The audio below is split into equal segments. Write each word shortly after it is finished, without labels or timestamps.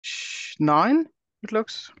9, it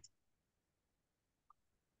looks.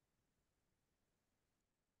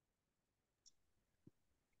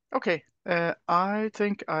 Okay, I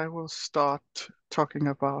think I will start talking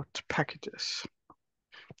about packages.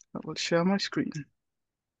 I will share my screen.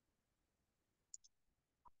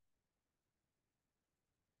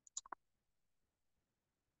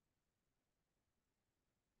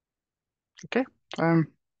 Okay,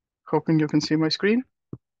 I'm hoping you can see my screen.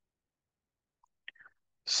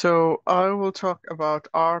 So I will talk about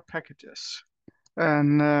R packages.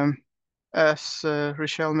 And as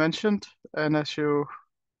Richelle mentioned, and as you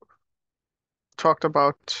talked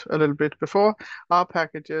about a little bit before, R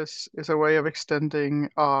packages is a way of extending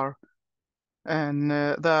R. And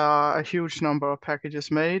there are a huge number of packages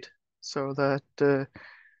made, so that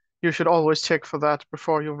you should always check for that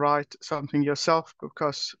before you write something yourself,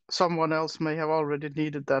 because someone else may have already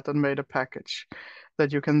needed that and made a package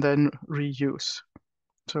that you can then reuse.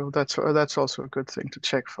 So that's also a good thing to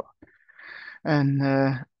check for.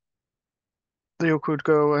 And you could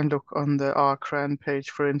go and look on the rcran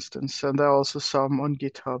page, for instance, and there are also some on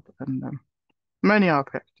GitHub, and many R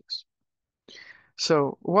packages.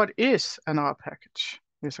 So what is an R package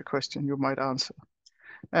is a question you might answer.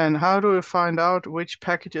 And how do we find out which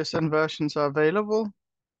packages and versions are available?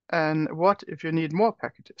 And what if you need more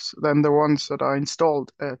packages than the ones that are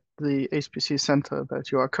installed at the HPC center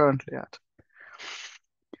that you are currently at?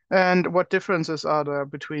 And what differences are there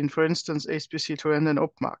between, for instance, HPC2N and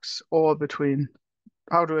UPPMAX, or between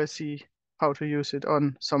how do I see how to use it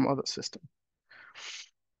on some other system?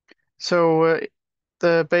 So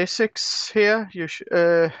the basics here,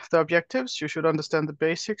 the objectives, you should understand the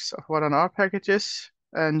basics of what an R package is,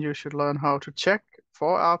 and you should learn how to check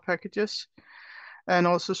for R packages, and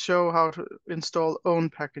also show how to install own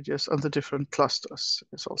packages on the different clusters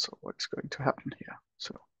is also what's going to happen here.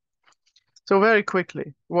 So very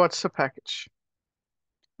quickly, what's a package?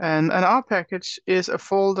 And an R package is a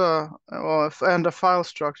folder and a file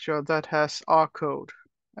structure that has R code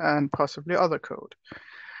and possibly other code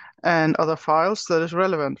and other files that is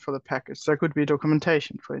relevant for the package. There could be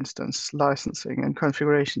documentation, for instance, licensing and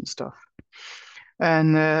configuration stuff.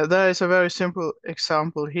 And there is a very simple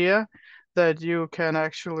example here that you can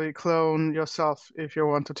actually clone yourself if you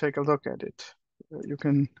want to take a look at it. You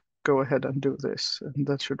can go ahead and do this, and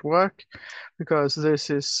that should work because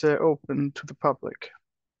this is open to the public.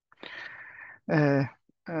 And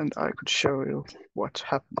I could show you what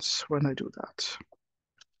happens when I do that.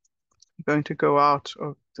 I'm going to go out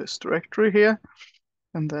of this directory here,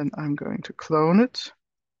 and then I'm going to clone it.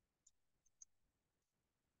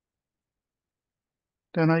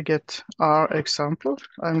 Then I get our example.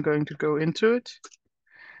 I'm going to go into it,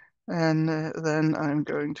 and then I'm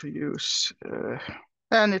going to use,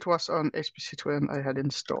 and it was on HPC2N I had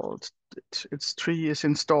installed. Its tree is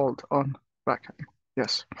installed on Brydsö.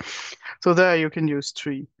 Yes. So there you can use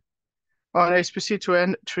tree. On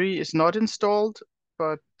HPC2N, tree is not installed,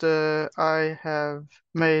 but I have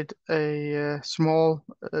made a small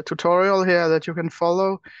tutorial here that you can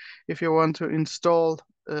follow if you want to install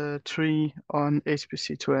tree on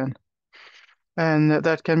HPC2N. And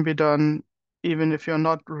that can be done even if you're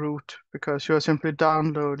not root, because you're simply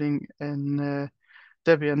downloading an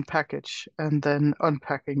Debian package and then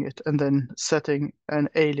unpacking it and then setting an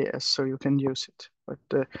alias so you can use it.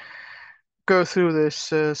 But go through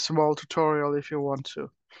this small tutorial if you want to.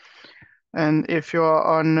 And if you're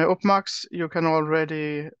on UPPMAX, you can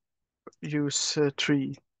already use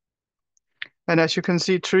tree. And as you can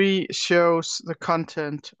see, tree shows the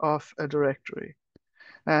content of a directory.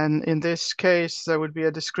 And in this case, there would be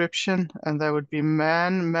a description and there would be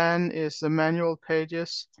man. Man is the manual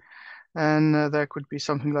pages. And there could be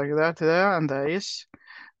something like that there, and there is.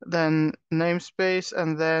 Then namespace,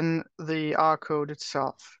 and then the R code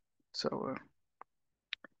itself. So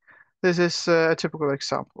this is a typical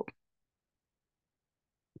example.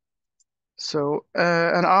 So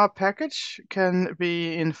an R package can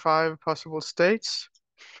be in 5 possible states.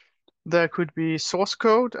 There could be source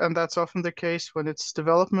code, and that's often the case when it's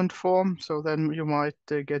development form. So then you might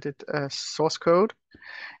get it as source code.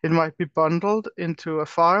 It might be bundled into a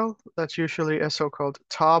file. That's usually a so-called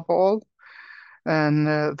tarball. And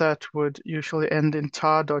that would usually end in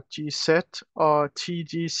tar.gset or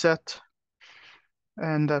tgset.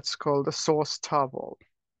 And that's called a source tarball.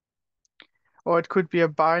 Or it could be a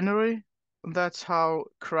binary. That's how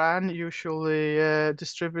CRAN usually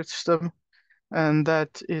distributes them. And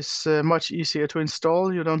that is much easier to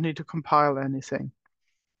install. You don't need to compile anything.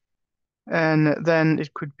 And then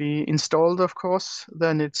it could be installed, of course.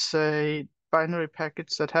 Then it's a binary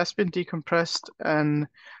package that has been decompressed and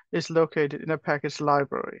is located in a package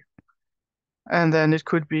library. And then it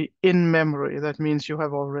could be in memory. That means you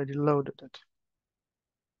have already loaded it.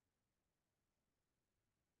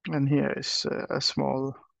 And here is a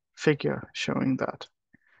small figure showing that,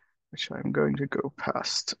 which I'm going to go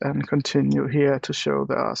past and continue here to show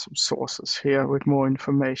there are some sources here with more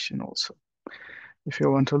information also, if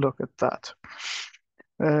you want to look at that.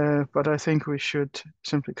 But I think we should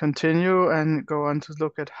simply continue and go on to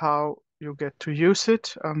look at how you get to use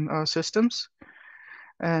it on our systems.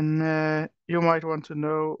 And you might want to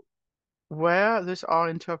know where this R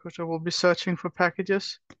interpreter will be searching for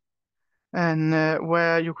packages and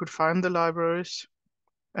where you could find the libraries.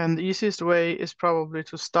 And the easiest way is probably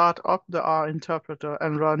to start up the R interpreter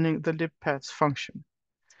and running the libpaths function.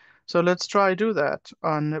 So let's try do that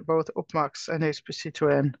on both UPPMAX and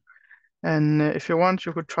HPC2N. And if you want,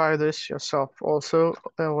 you could try this yourself also,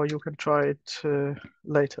 or you can try it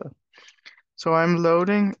later. So I'm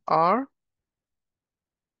loading R.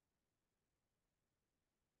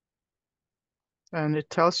 And it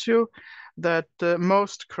tells you that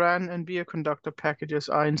most CRAN and beer conductor packages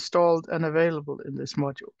are installed and available in this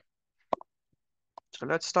module. So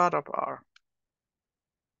let's start up R.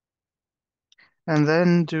 And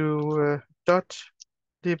then do dot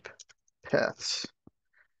lib paths,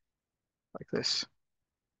 like this.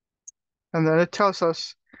 And then it tells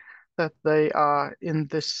us that they are in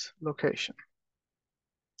this location.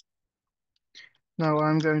 Now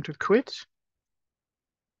I'm going to quit.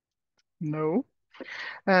 No.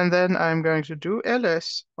 And then I'm going to do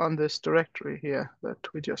ls on this directory here that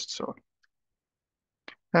we just saw.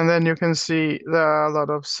 And then you can see there are a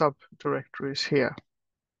lot of subdirectories here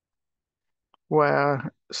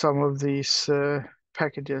where some of these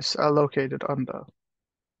packages are located under.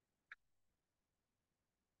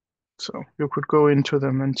 So you could go into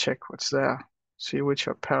them and check what's there, see which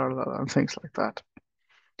are parallel and things like that.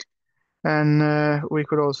 And we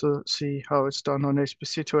could also see how it's done on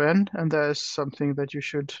HPC2N. And there's something that you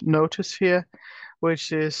should notice here,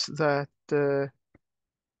 which is that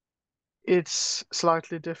it's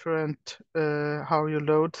slightly different how you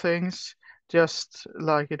load things, just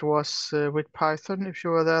like it was with Python if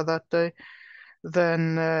you were there that day.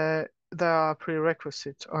 Then there are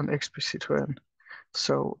prerequisites on HPC2N.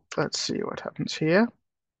 So let's see what happens here.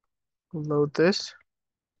 Load this.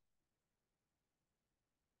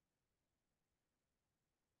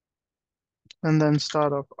 And then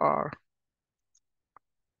start up R.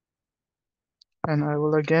 And I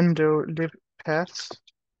will again do lib paths.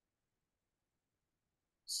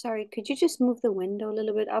 Sorry, could you just move the window a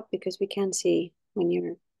little bit up because we can't see when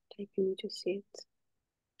you're typing, we just see it.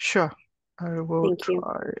 Sure, I will Thank you.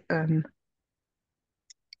 try and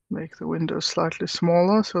make the windows slightly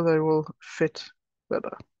smaller so they will fit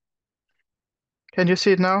better. Can you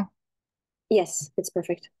see it now? Yes, it's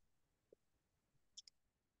perfect.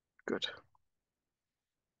 Good.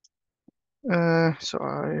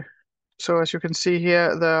 So as you can see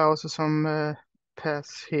here, there are also some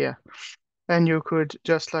paths here. And you could,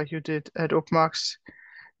 just like you did at UPPMAX,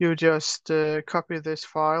 you just copy this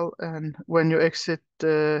file, and when you exit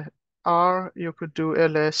R, you could do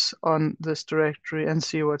ls on this directory and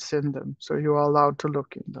see what's in them. So you are allowed to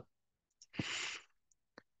look in them.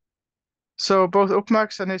 So both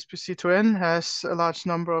UPPMAX and HPC2N has a large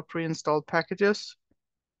number of pre-installed packages.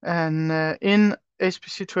 And in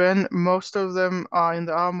HPC2N, most of them are in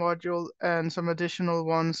the R module, and some additional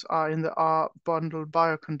ones are in the R bundle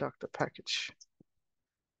bioconductor package.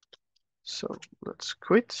 So let's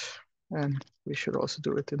quit, and we should also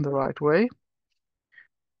do it in the right way.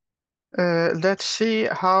 Let's see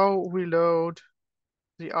how we load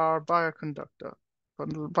the R bioconductor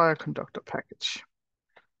bundle bioconductor package.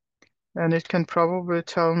 And it can probably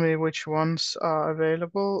tell me which ones are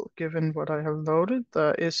available given what I have loaded.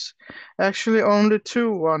 There is actually only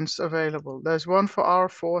two ones available. There's one for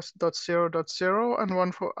R4.0.0 and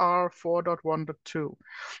one for R4.1.2.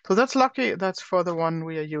 So that's lucky, that's for the one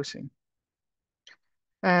we are using.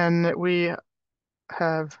 And we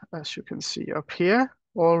have, as you can see up here,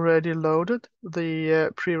 already loaded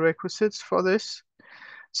the prerequisites for this.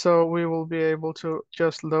 So we will be able to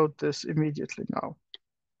just load this immediately now,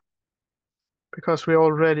 because we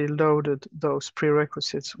already loaded those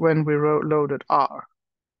prerequisites when we loaded R.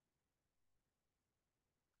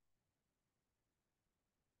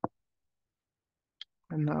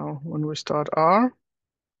 And now when we start R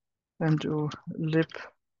and do lib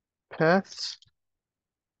paths,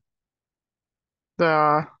 there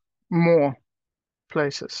are more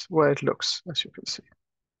places where it looks, as you can see.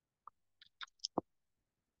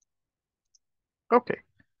 Okay.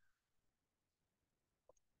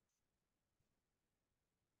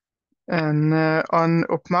 And on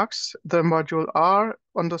UPPMAX, the module R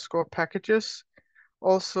underscore packages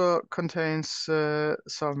also contains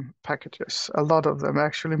some packages, a lot of them,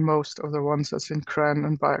 actually most of the ones that's in CRAN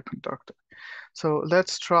and Bioconductor. So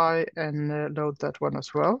let's try and load that one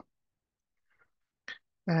as well.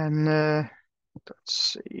 And let's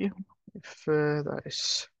see if there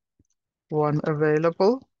is one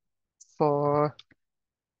available for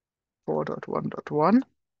 4.1.1.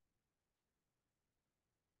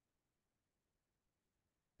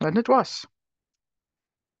 And it was.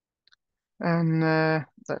 And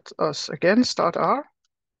let us again start R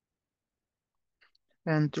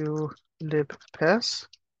and do libpath.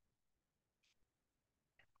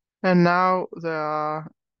 And now there are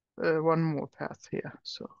one more path here.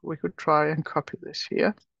 So we could try and copy this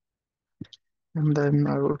here. And then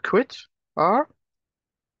I will quit R.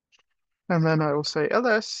 And then I will say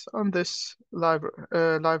ls on this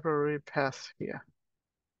library path here.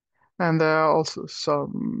 And there are also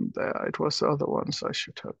some there. It was the other ones I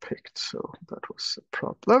should have picked. So that was a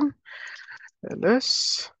problem.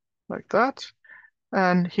 ls, like that.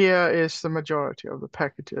 And here is the majority of the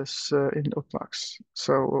packages in UPPMAX.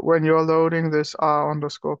 So when you're loading this R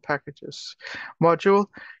underscore packages module,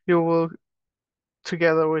 you will,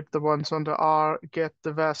 together with the ones under R, get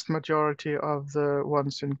the vast majority of the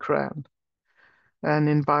ones in CRAN and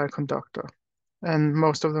in Bioconductor. And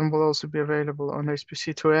most of them will also be available on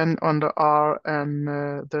HPC2N under R and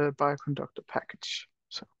the Bioconductor package.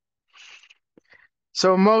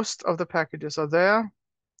 So most of the packages are there.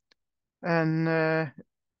 And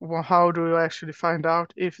well, how do you actually find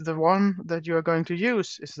out if the one that you are going to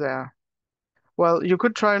use is there? Well, you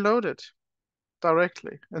could try load it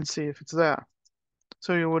directly and see if it's there.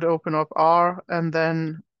 So you would open up R and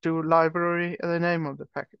then do library and the name of the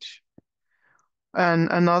package. And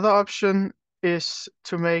another option is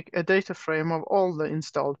to make a data frame of all the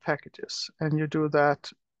installed packages. And you do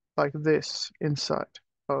that like this inside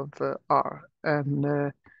of R.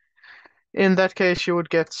 And in that case, you would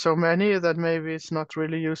get so many that maybe it's not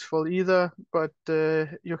really useful either, but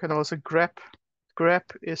you can also grep. Grep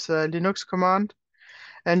is a Linux command,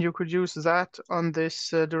 and you could use that on this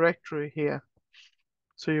directory here.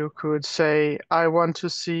 So you could say, I want to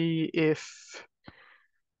see if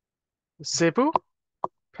Zebu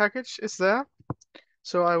package is there.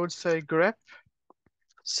 So I would say grep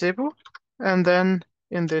Zebu, and then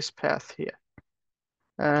in this path here.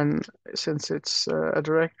 And since it's a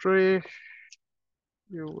directory,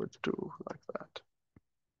 you would do like that.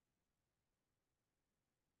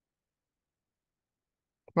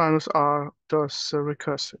 -R does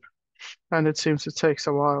recursive, and it seems it takes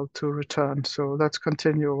a while to return. So let's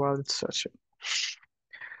continue while it's searching.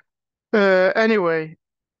 Anyway,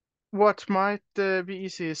 what might be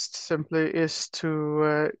easiest simply is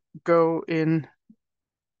to go in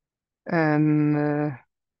and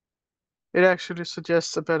it actually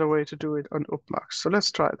suggests a better way to do it on UPPMAX. So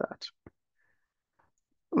let's try that.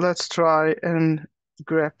 Let's try and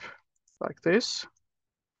grep like this.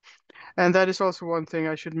 And that is also one thing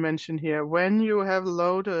I should mention here. When you have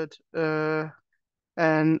loaded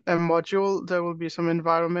and a module, there will be some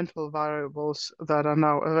environmental variables that are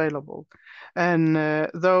now available. And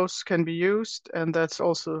those can be used, and that's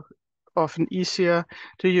also often easier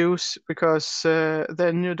to use because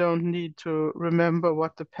then you don't need to remember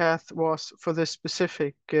what the path was for this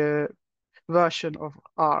specific version of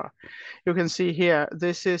R. You can see here,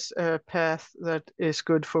 this is a path that is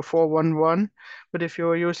good for 4.1.1, but if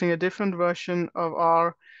you're using a different version of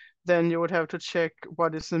R, then you would have to check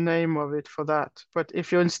what is the name of it for that. But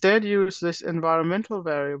if you instead use this environmental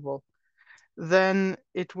variable, then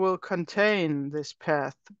it will contain this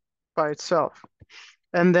path by itself.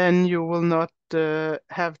 And then you will not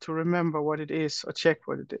have to remember what it is or check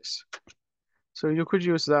what it is. So you could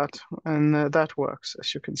use that, and that works,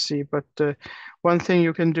 as you can see. But one thing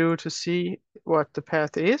you can do to see what the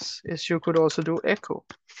path is you could also do echo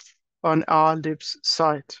on rlib's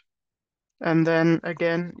site. And then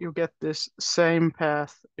again, you get this same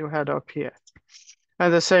path you had up here.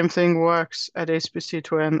 And the same thing works at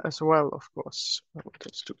HPC2N as well, of course. I'll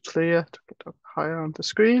just do clear to get up higher on the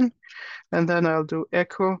screen. And then I'll do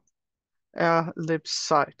echo rlib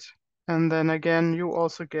site. And then again, you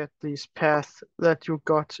also get these paths that you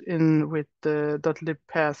got in with the .lib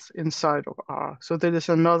path inside of R. So there is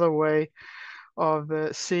another way of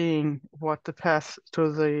seeing what the path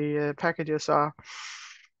to the packages are.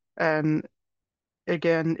 And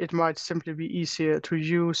again, it might simply be easier to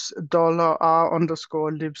use $r_libs_site,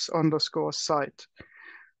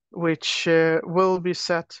 which will be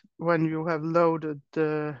set when you have loaded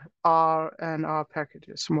the R and R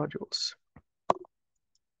packages modules.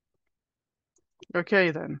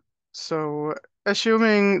 Okay, then. So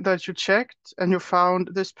assuming that you checked and you found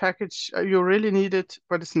this package, you really need it,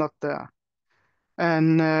 but it's not there.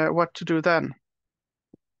 And what to do then?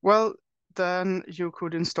 Well, then you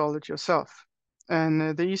could install it yourself.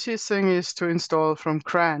 And the easiest thing is to install from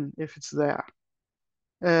CRAN if it's there.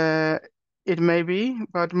 Uh, it may be,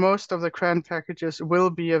 but most of the CRAN packages will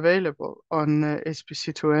be available on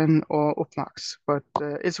HPC2N or UPPMAX, but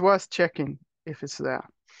it's worth checking if it's there.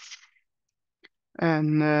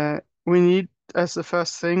 And we need, as the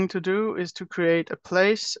first thing to do, is to create a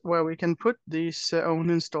place where we can put these own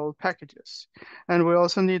installed packages. And we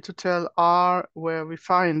also need to tell R where we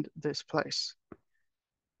find this place.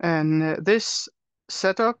 And this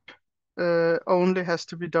setup only has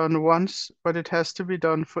to be done once, but it has to be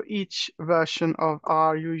done for each version of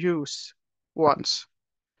R you use once.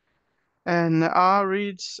 And R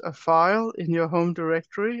reads a file in your home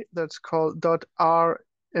directory that's called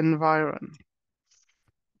 .renviron.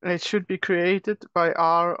 It should be created by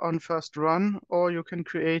R on first run, or you can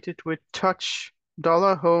create it with touch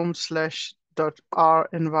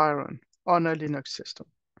 $home/.renviron on a Linux system.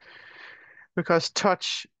 Because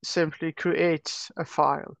touch simply creates a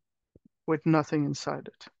file with nothing inside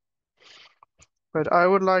it. But I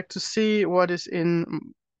would like to see what is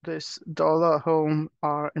in this $home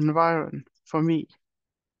renviron for me,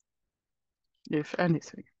 if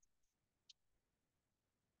anything.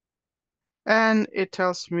 And it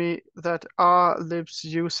tells me that R libs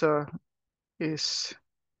user is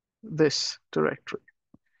this directory.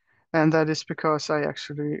 And that is because I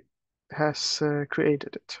actually has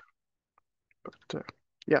created it. But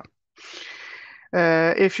yeah.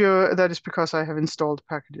 That is because I have installed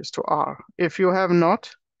packages to R. If you have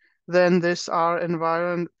not, then this R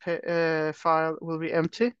environment file will be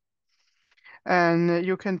empty. And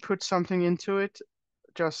you can put something into it,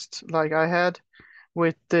 just like I had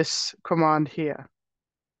with this command here.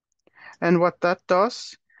 And what that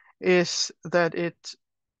does is that it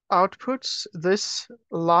outputs this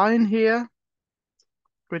line here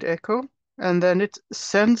with echo, and then it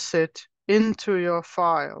sends it into your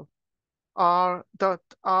file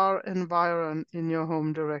r.renviron in your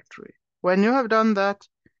home directory. When you have done that,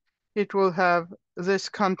 it will have this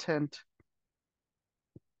content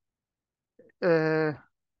or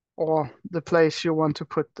the place you want to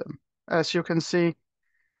put them. As you can see,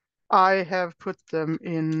 I have put them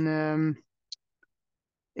in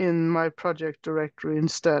my project directory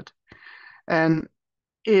instead. And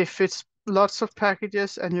if it's lots of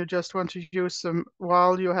packages and you just want to use them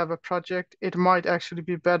while you have a project, it might actually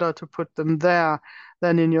be better to put them there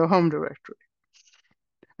than in your home directory.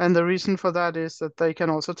 And the reason for that is that they can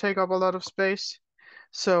also take up a lot of space.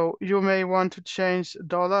 So you may want to change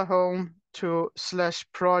 $home to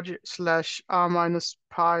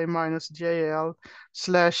 /project/r-pi-jl/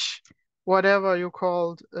 whatever you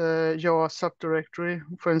called your subdirectory,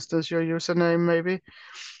 for instance, your username maybe.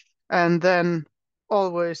 And then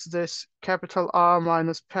always this capital R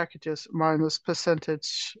minus packages minus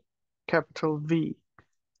percentage capital V.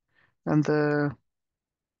 And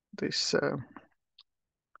this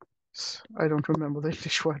I don't remember the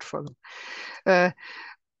English word for them.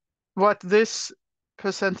 What this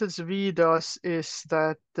percentage V does is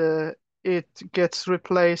that it gets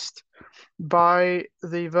replaced by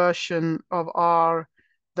the version of R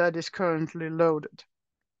that is currently loaded.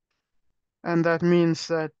 And that means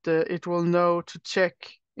that it will know to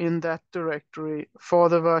check in that directory for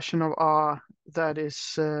the version of R that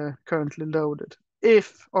is currently loaded.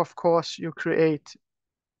 If, of course, you create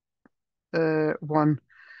one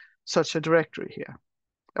such a directory here,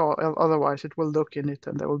 or otherwise it will look in it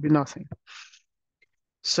and there will be nothing.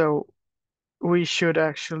 So we should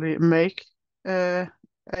actually make a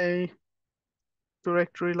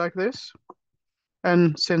directory like this.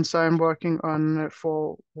 And since I'm working on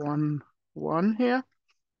 4.1.1 here,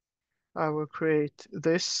 I will create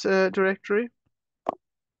this directory.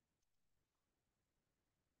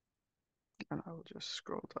 And I will just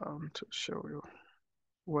scroll down to show you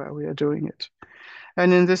where we are doing it.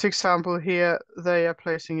 And in this example here, they are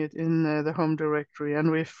placing it in the home directory.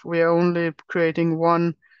 And if we are only creating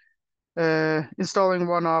one, installing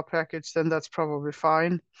one R package, then that's probably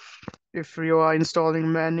fine. If you are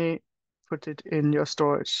installing many, put it in your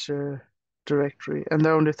storage directory. And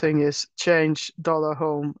the only thing is change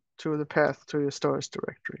 $home to the path to your storage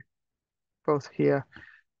directory, both here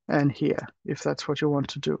and here, if that's what you want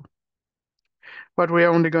to do. But we're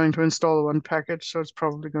only going to install one package, so it's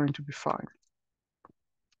probably going to be fine.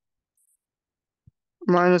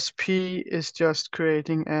 -p is just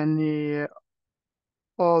creating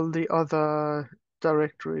all the other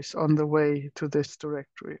directories on the way to this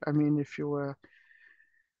directory. I mean, if you were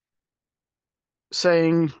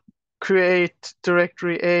saying create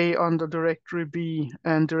directory A under directory B,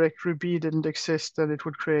 and directory B didn't exist, then it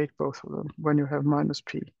would create both of them when you have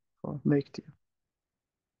 -p for make dir.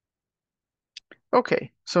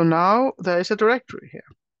 Okay, so now there is a directory here.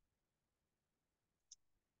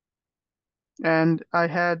 And I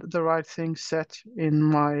had the right thing set in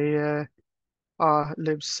my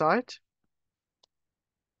rlib site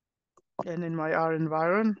and in my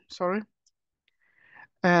renviron, sorry.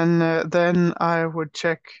 And then I would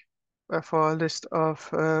check for a list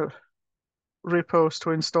of repos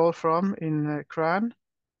to install from in CRAN.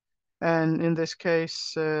 And in this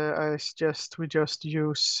case, we just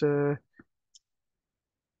use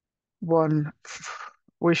one.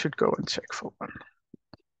 We should go and check for one.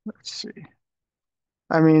 Let's see.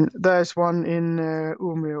 I mean, there's one in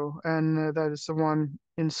Umeå, and that is the one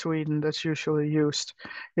in Sweden that's usually used.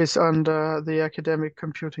 It's under the Academic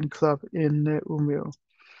Computing Club in Umeå.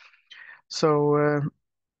 So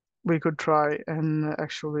we could try and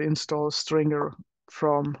actually install Stringer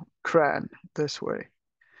from CRAN this way.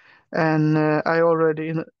 And I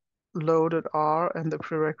already loaded R and the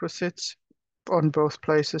prerequisites on both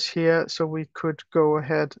places here, so we could go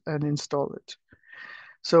ahead and install it.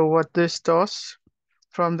 So what this does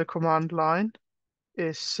from the command line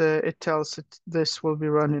is it tells it this will be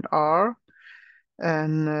run in R,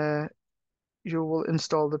 and you will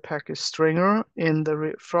install the package Stringer in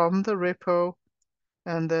from the repo,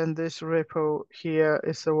 and then this repo here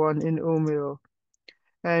is the one in Umeå,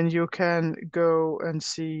 and you can go and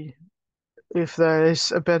see if there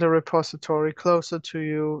is a better repository closer to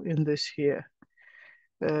you in this here.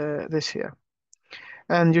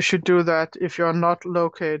 And you should do that if you're not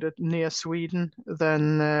located near Sweden,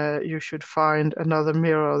 then you should find another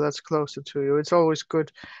mirror that's closer to you. It's always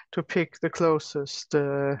good to pick the closest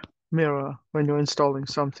mirror when you're installing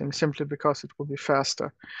something, simply because it will be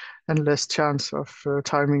faster and less chance of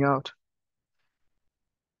timing out.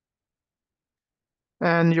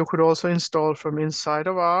 And you could also install from inside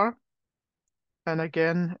of R. And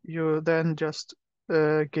again, you then just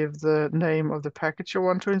give the name of the package you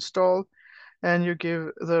want to install, and you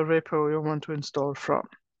give the repo you want to install from.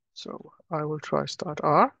 So I will try start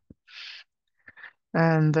R,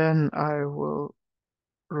 and then I will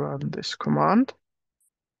run this command.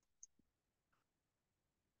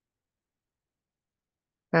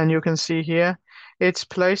 And you can see here, it's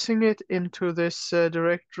placing it into this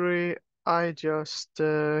directory I just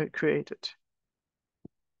created.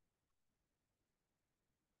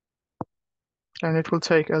 And it will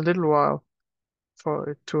take a little while for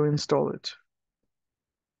it to install it.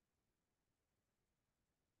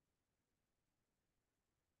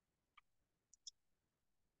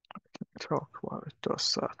 Talk while it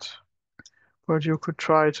does that. But you could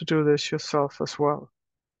try to do this yourself as well.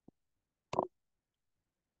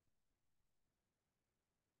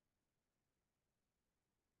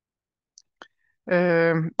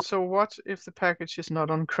 So what if the package is not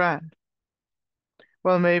on CRAN?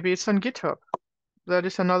 Well, maybe it's on GitHub. That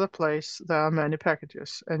is another place there are many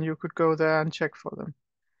packages, and you could go there and check for them.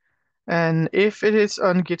 And if it is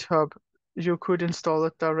on GitHub, you could install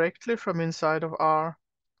it directly from inside of R.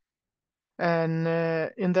 And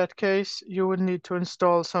in that case, you would need to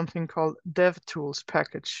install something called DevTools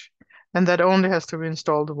package, and that only has to be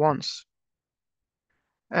installed once.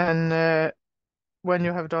 And when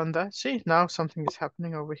you have done that, see, now something is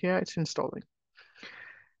happening over here. It's installing.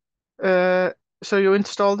 So you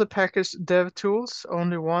install the package DevTools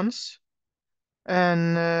only once,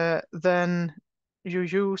 and then you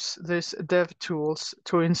use this DevTools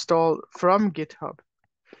to install from GitHub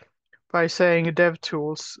by saying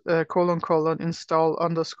DevTools ::install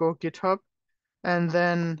 _GitHub, and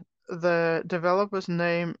then the developer's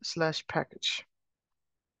name /package.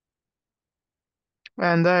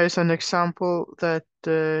 And there is an example that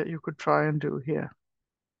you could try and do here.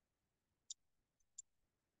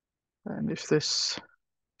 And if this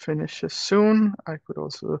finishes soon, I could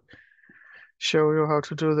also show you how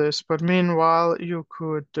to do this. But meanwhile, you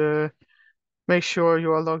could make sure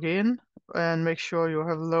you are logged in and make sure you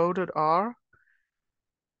have loaded R,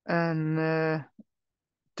 and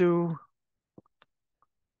do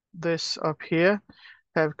this up here,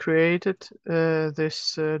 have created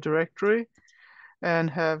this directory, and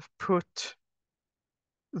have put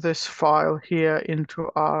this file here into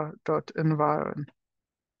r.environ,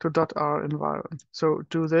 to .r environ. So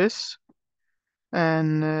do this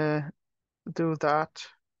and do that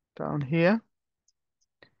down here.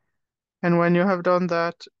 And when you have done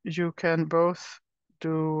that, you can both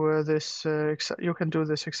do you can do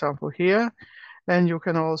this example here, and you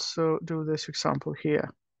can also do this example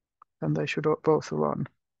here, and they should both run.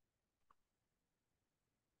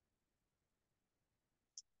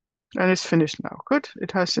 And it's finished now. Good.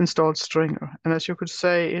 It has installed Stringer. And as you could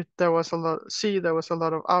say, there was a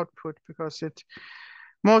lot of output because it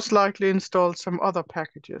most likely installed some other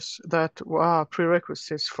packages that are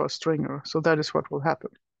prerequisites for Stringer. So that is what will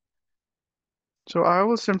happen. So I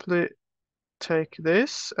will simply take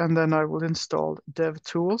this and then I will install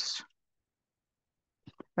DevTools.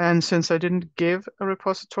 And since I didn't give a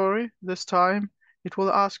repository this time, it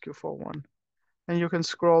will ask you for one. And you can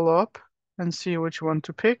scroll up and see which one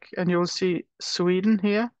to pick. And you'll see Sweden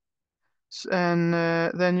here. And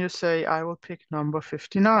then you say, I will pick number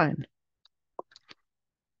 59.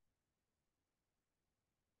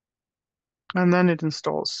 And then it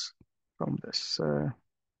installs from this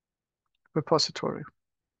repository.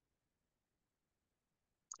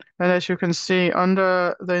 And as you can see,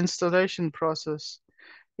 under the installation process,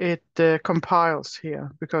 it compiles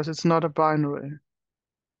here because it's not a binary.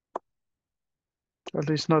 At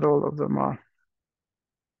least not all of them are.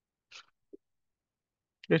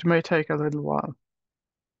 It may take a little while.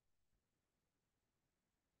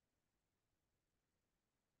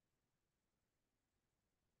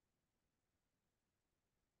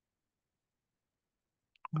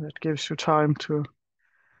 That gives you time to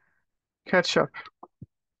catch up.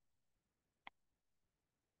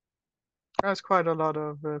 That's quite a lot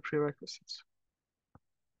of prerequisites.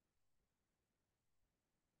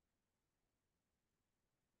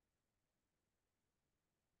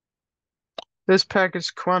 This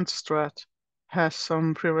package QuantStrat has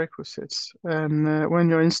some prerequisites, and when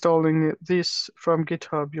you're installing these from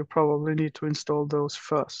GitHub, you probably need to install those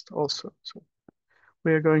first also. So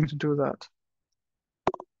we are going to do that.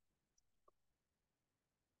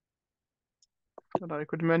 And I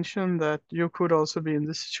could mention that you could also be in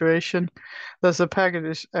this situation. There's a package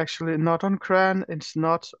is actually not on CRAN, it's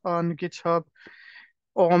not on GitHub,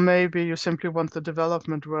 or maybe you simply want the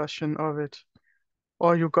development version of it,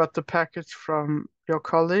 or you got the package from your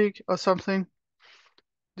colleague or something.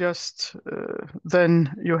 Just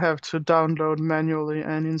then you have to download manually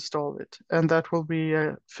and install it. And that will be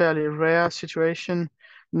a fairly rare situation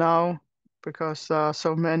now because there are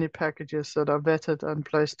so many packages that are vetted and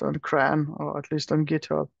placed on CRAN or at least on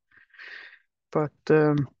GitHub. But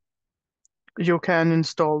you can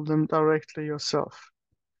install them directly yourself.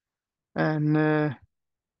 And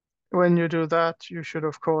when you do that, you should,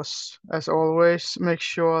 of course, as always, make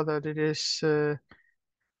sure that it is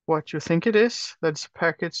what you think it is. That's a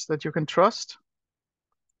package that you can trust.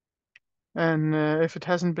 And if it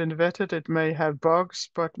hasn't been vetted, it may have bugs,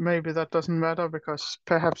 but maybe that doesn't matter because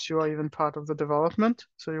perhaps you are even part of the development,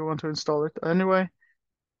 so you want to install it anyway.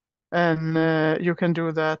 And you can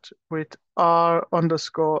do that with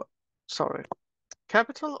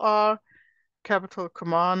capital R, capital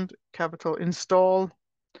command, capital install,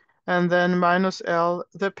 and then -L,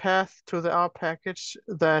 the path to the R package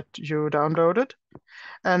that you downloaded,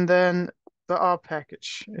 and then the R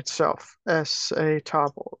package itself as a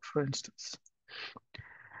tarball, for instance.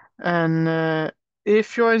 And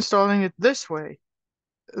if you're installing it this way,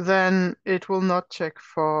 then it will not check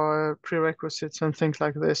for prerequisites and things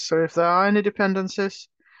like this. So if there are any dependencies,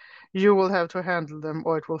 you will have to handle them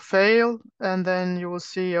or it will fail. And then you will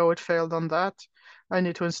see, oh, it failed on that. I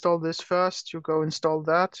need to install this first. You go install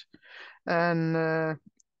that and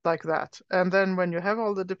like that. And then when you have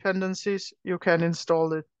all the dependencies, you can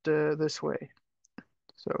install it this way.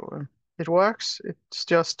 So it works. It's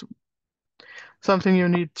just something you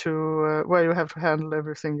need to, where you have to handle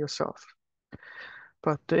everything yourself.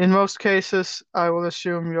 But in most cases, I will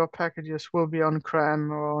assume your packages will be on CRAN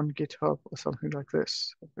or on GitHub or something like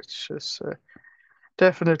this, which is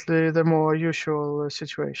definitely the more usual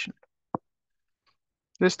situation.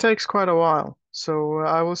 This takes quite a while, so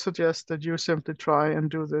I will suggest that you simply try and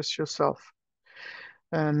do this yourself.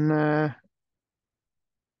 And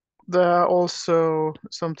there are also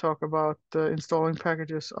some talk about installing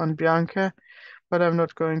packages on Bianca, but I'm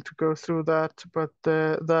not going to go through that. But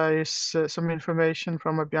there is some information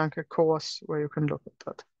from a Bianca course where you can look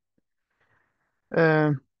at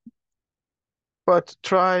that. But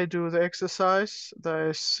try do the exercise. There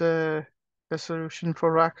is a solution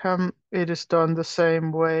for Rackham. It is done the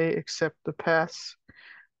same way except the paths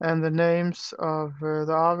and the names of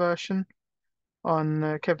the R version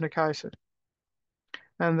on Kebnekaise.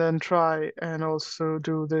 And then try and also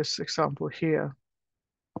do this example here.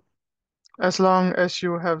 As long as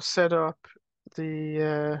you have set up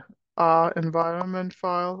the R environment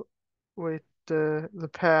file with the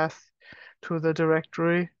path to the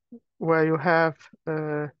directory where you have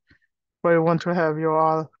where you want to have your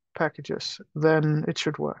R packages, then it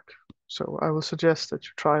should work. So I will suggest that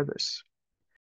you try this.